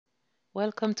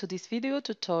Welcome to this video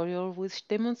tutorial which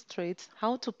demonstrates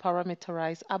how to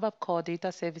parameterize ABAP Core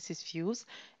Data Services views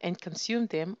and consume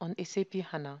them on SAP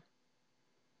HANA.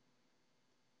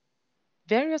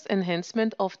 Various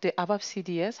enhancements of the ABAP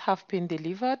CDS have been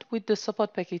delivered with the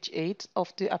support package 8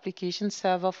 of the application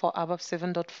server for ABAP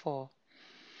 7.4.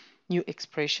 New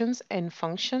expressions and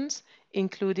functions,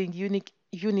 including unique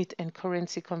unit and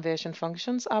currency conversion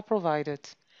functions, are provided.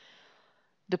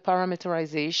 The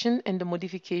parameterization and the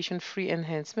modification-free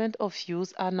enhancement of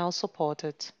views are now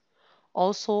supported.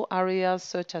 Also, areas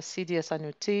such as CDS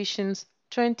annotations,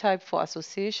 trend type for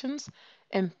associations,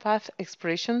 and path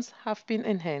expressions have been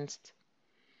enhanced.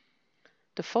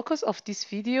 The focus of this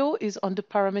video is on the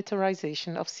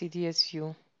parameterization of CDS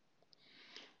view.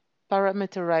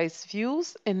 Parameterize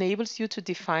Views enables you to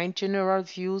define general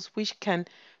views which can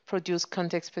produce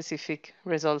context-specific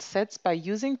result sets by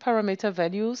using parameter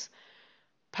values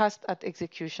passed at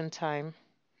execution time.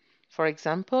 For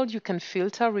example, you can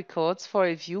filter records for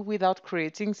a view without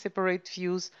creating separate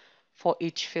views for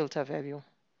each filter value.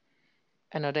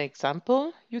 Another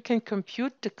example, you can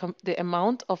compute the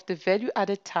amount of the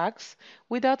value-added tax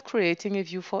without creating a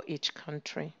view for each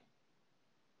country.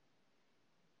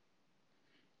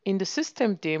 In the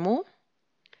system demo,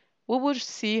 we will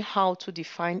see how to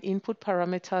define input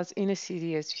parameters in a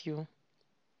CDS view,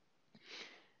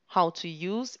 how to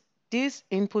use these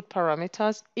input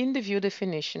parameters in the view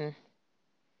definition.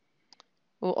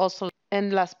 We'll also,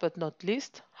 and last but not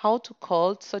least, how to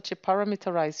call such a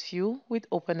parameterized view with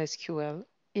OpenSQL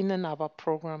in an ABAP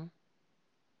program.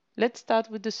 Let's start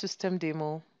with the system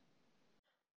demo.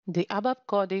 The ABAP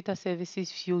Core Data Services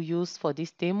view used for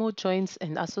this demo joins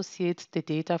and associates the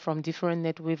data from different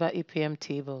NetWeaver APM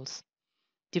tables.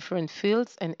 Different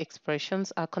fields and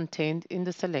expressions are contained in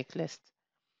the select list.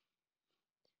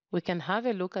 We can have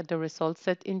a look at the result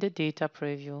set in the data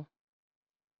preview.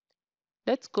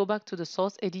 Let's go back to the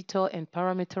source editor and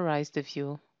parameterize the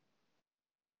view.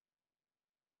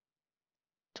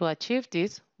 To achieve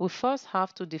this, we first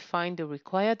have to define the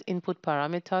required input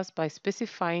parameters by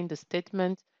specifying the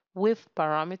statement with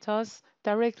parameters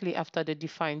directly after the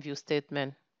define view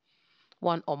statement.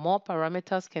 One or more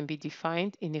parameters can be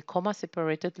defined in a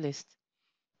comma-separated list.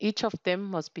 Each of them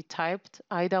must be typed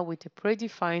either with a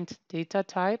predefined data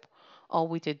type or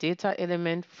with a data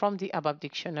element from the ABAP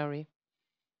dictionary.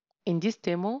 In this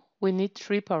demo, we need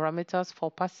 3 parameters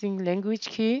for passing language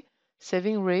key,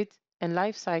 saving rate, and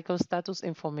lifecycle status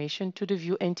information to the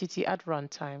view entity at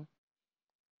runtime.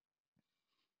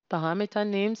 Parameter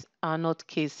names are not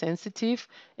case sensitive,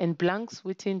 and blanks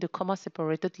within the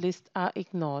comma-separated list are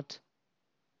ignored.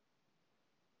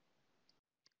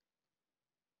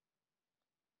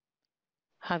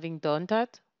 Having done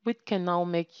that, we can now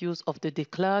make use of the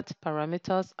declared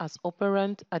parameters as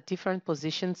operand at different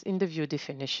positions in the view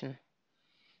definition.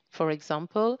 For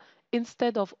example,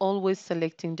 instead of always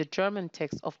selecting the German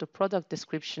text of the product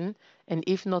description, and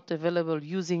if not available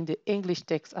using the English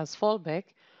text as fallback,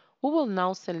 we will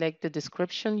now select the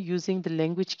description using the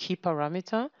language key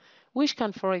parameter, which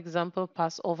can, for example,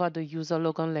 pass over the user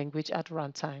logon language at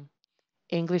runtime.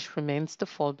 English remains the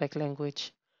fallback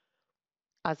language.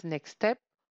 As next step,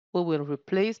 we will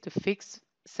replace the fixed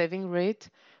saving rate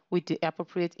with the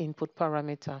appropriate input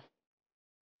parameter.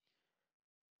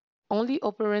 Only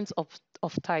operands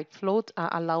of type float are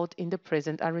allowed in the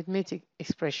present arithmetic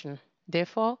expression.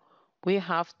 Therefore, we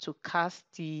have to cast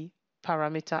the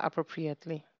parameter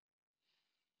appropriately.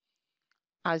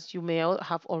 As you may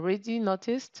have already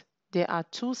noticed, there are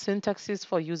 2 syntaxes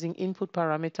for using input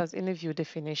parameters in a view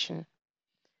definition.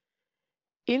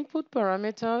 Input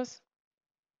parameters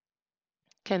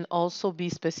can also be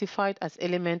specified as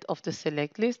element of the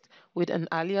select list with an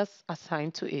alias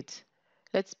assigned to it.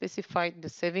 Let's specify the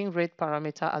saving rate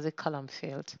parameter as a column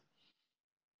field.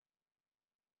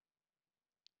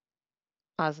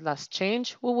 As last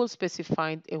change, we will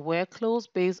specify a where clause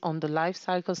based on the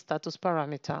lifecycle status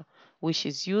parameter, which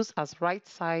is used as right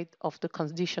side of the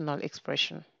conditional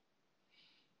expression.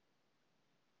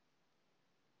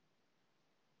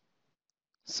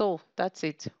 So that's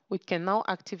it. We can now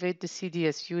activate the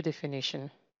CDS view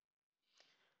definition.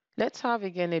 Let's have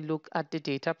again a look at the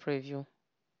data preview.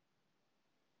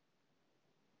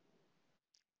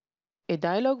 A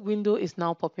dialog window is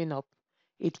now popping up.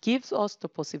 It gives us the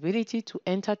possibility to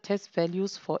enter test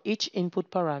values for each input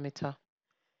parameter.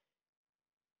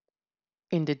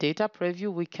 In the data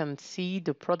preview, we can see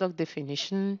the product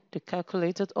definition, the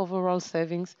calculated overall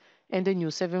savings, and the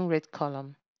new saving rate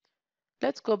column.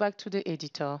 Let's go back to the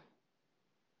editor.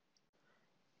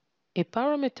 A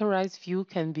parameterized view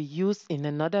can be used in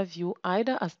another view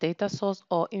either as data source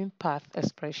or in path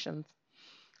expressions.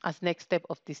 As next step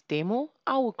of this demo,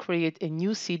 I will create a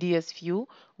new CDS view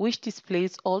which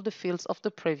displays all the fields of the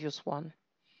previous one.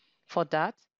 For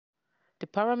that, the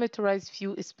parameterized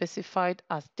view is specified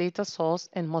as data source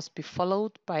and must be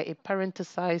followed by a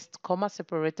parenthesized,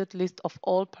 comma-separated list of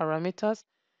all parameters,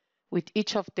 with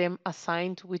each of them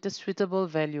assigned with a suitable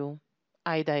value,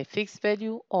 either a fixed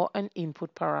value or an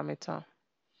input parameter.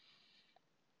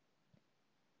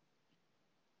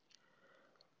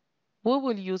 We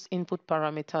will use input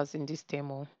parameters in this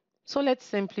demo. So let's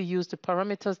simply use the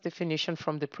parameters definition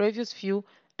from the previous view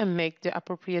and make the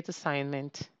appropriate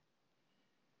assignment.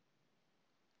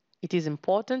 It is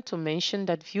important to mention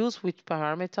that views with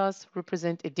parameters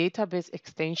represent a database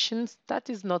extension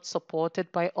that is not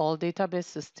supported by all database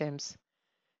systems.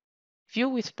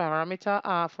 Views with parameter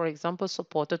are, for example,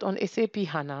 supported on SAP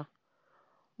HANA.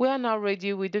 We are now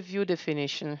ready with the view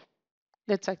definition.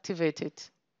 Let's activate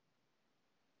it.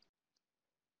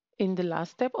 In the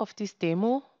last step of this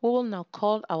demo, we will now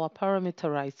call our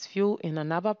parameterized view in an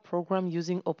ABAP program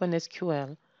using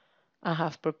OpenSQL. I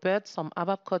have prepared some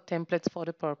ABAP code templates for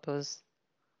the purpose.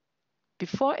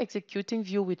 Before executing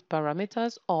view with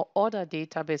parameters or other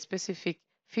database-specific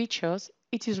features,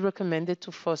 it is recommended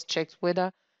to first check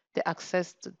whether the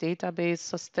accessed database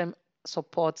system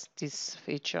supports this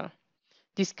feature.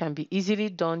 This can be easily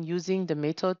done using the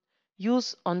method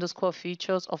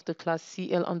use_features of the class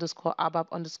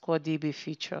cl_abap_db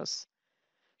features.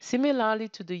 Similarly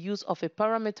to the use of a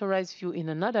parameterized view in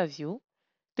another view,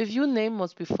 the view name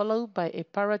must be followed by a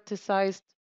parenthesized,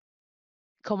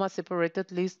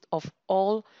 comma-separated list of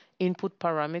all input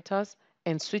parameters,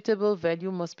 and suitable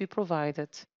value must be provided.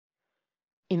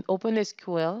 In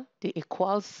OpenSQL, the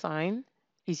equals sign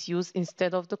is used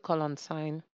instead of the colon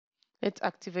sign. Let's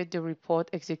activate the report,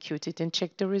 execute it, and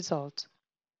check the result.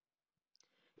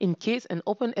 In case an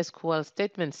OpenSQL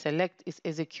statement select is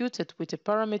executed with a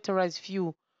parameterized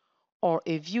view or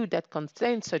a view that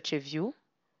contains such a view,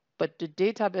 but the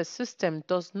database system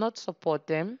does not support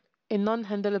them, a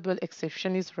non-handleable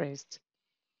exception is raised.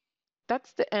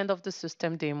 That's the end of the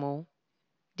system demo.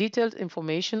 Detailed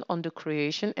information on the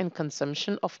creation and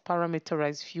consumption of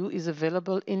parameterized view is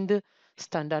available in the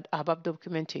standard ABAP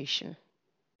documentation.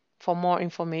 For more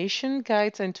information,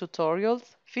 guides, and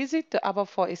tutorials, visit the ABAP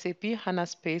for SAP HANA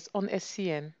space on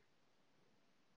SCN.